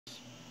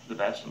the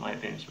best in my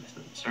opinion.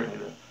 It's certainly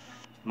the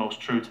most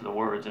true to the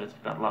words, and it's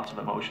got lots of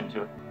emotion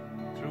to it.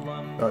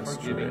 That's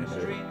true.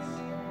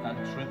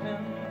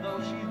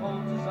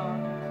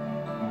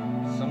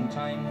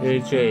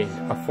 AJ,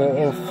 a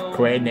photo of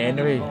Gwen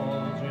Henry.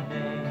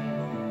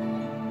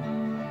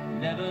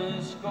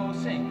 Let's go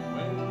sing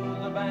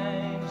where the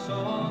banks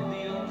of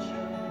the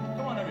ocean.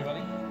 Come on,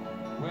 everybody.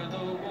 Where the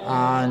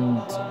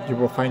And you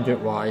will find out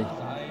why.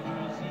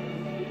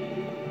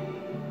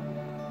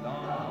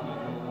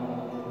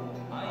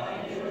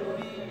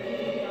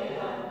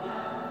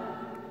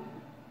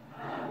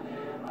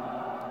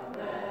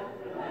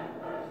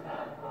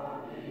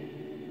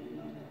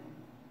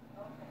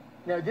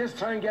 Now this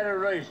time get it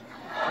right.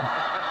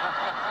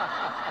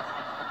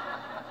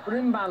 We're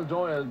in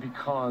Baldoyle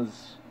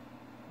because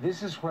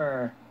this is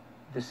where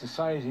the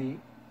Society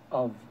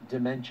of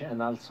Dementia and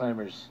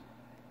Alzheimer's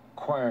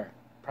choir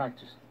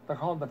practice. They're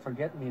called the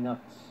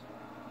Forget-Me-Nots.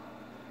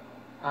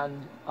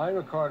 And I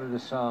recorded a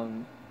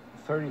song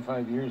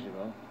 35 years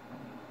ago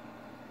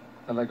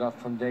that I got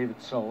from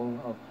David Soul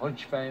of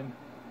Hutch fame.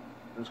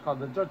 It was called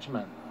The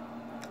Dutchman.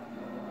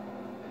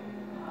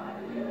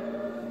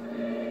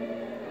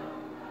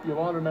 You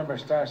all remember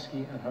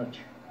Starsky and Hutch.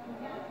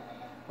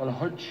 Well,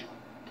 Hutch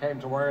came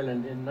to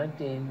Ireland in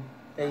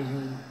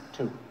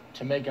 1982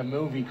 to make a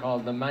movie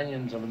called The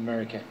Manions of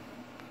America.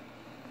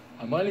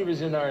 And while he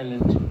was in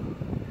Ireland,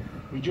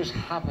 we just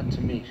happened to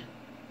meet.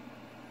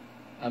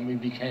 And we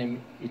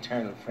became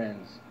eternal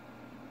friends.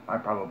 I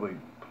probably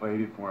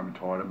played it for him,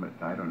 taught him, but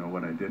I don't know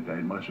what I did. I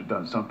must have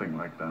done something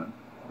like that.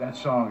 That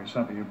song is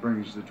something that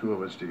brings the two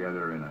of us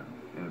together in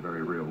a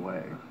very real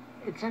way.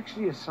 It's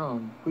actually a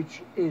song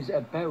which is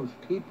about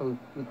people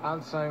with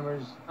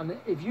Alzheimer's. And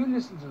if you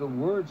listen to the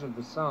words of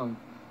the song,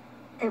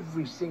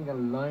 every single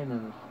line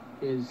in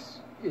it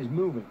is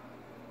moving.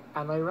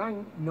 And I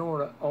rang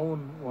Nora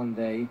Owen one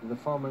day, the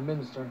former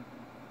minister,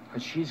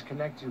 because she's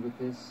connected with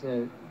this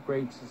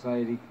great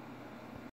society.